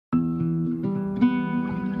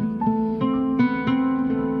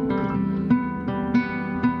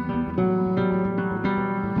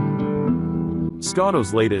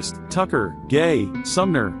Scotto's latest: Tucker, Gay,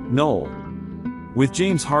 Sumner, Noel. With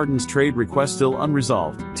James Harden's trade request still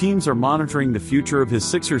unresolved, teams are monitoring the future of his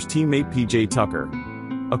Sixers teammate PJ Tucker.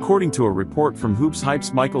 According to a report from Hoops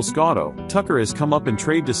Hype's Michael Scotto, Tucker has come up in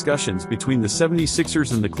trade discussions between the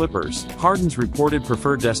 76ers and the Clippers, Harden's reported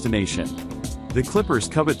preferred destination. The Clippers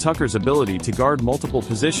covet Tucker's ability to guard multiple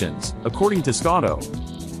positions, according to Scotto.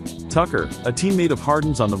 Tucker, a teammate of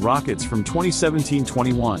Harden's on the Rockets from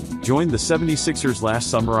 2017-21, joined the 76ers last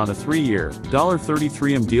summer on a 3-year,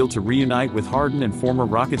 $33M deal to reunite with Harden and former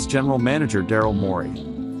Rockets general manager Daryl Morey.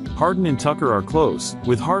 Harden and Tucker are close,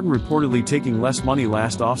 with Harden reportedly taking less money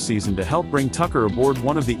last offseason to help bring Tucker aboard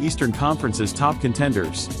one of the Eastern Conference's top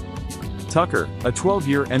contenders. Tucker, a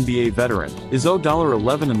 12-year NBA veteran, is owed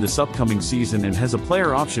 $11M this upcoming season and has a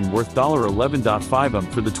player option worth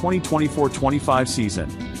 $11.5M for the 2024-25 season.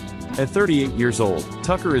 At 38 years old,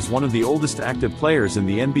 Tucker is one of the oldest active players in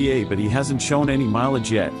the NBA, but he hasn't shown any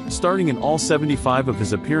mileage yet, starting in all 75 of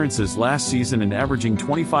his appearances last season and averaging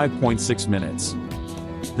 25.6 minutes.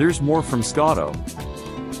 There's more from Scotto.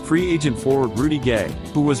 Free agent forward Rudy Gay,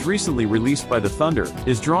 who was recently released by the Thunder,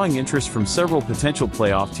 is drawing interest from several potential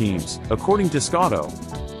playoff teams, according to Scotto.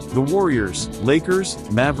 The Warriors, Lakers,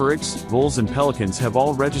 Mavericks, Bulls and Pelicans have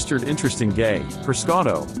all registered interest in Gay. For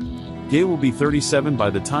Scotto, Gay will be 37 by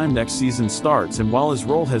the time next season starts, and while his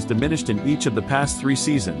role has diminished in each of the past 3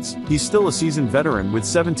 seasons, he's still a seasoned veteran with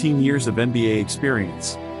 17 years of NBA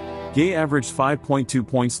experience. Gay averaged 5.2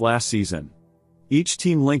 points last season. Each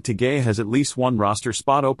team linked to Gay has at least one roster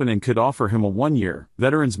spot open and could offer him a 1-year,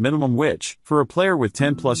 veteran's minimum which, for a player with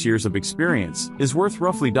 10+ years of experience, is worth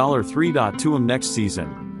roughly $3.2M next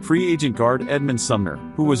season. Free agent guard Edmond Sumner,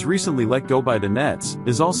 who was recently let go by the Nets,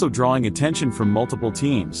 is also drawing attention from multiple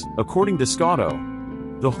teams, according to Scotto.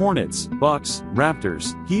 The Hornets, Bucks,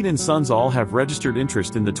 Raptors, Heat and Suns all have registered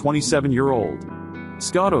interest in the 27-year-old.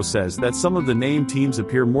 Scotto says that some of the named teams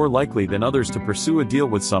appear more likely than others to pursue a deal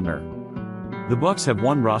with Sumner. The Bucks have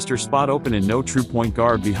one roster spot open and no true point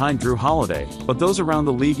guard behind Drew Holiday, but those around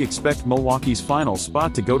the league expect Milwaukee's final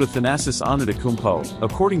spot to go to Thanasis Antetokounmpo,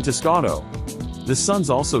 according to Scotto. The Suns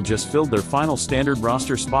also just filled their final standard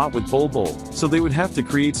roster spot with Bol Bol, so they would have to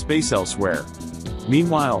create space elsewhere.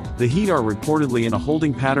 Meanwhile, the Heat are reportedly in a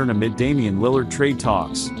holding pattern amid Damian Lillard trade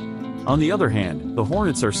talks. On the other hand, the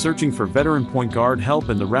Hornets are searching for veteran point guard help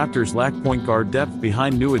and the Raptors lack point guard depth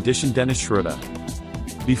behind new addition Dennis Schroeder.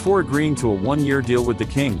 Before agreeing to a 1-year deal with the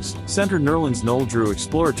Kings, center Nerlens Noel drew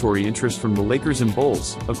exploratory interest from the Lakers and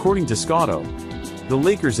Bulls, according to Scotto. The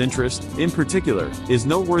Lakers' interest, in particular, is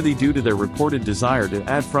noteworthy due to their reported desire to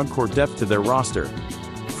add frontcourt depth to their roster.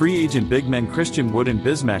 Free agent big men Christian Wood and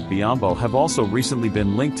Bismack Biyombo have also recently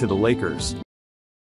been linked to the Lakers.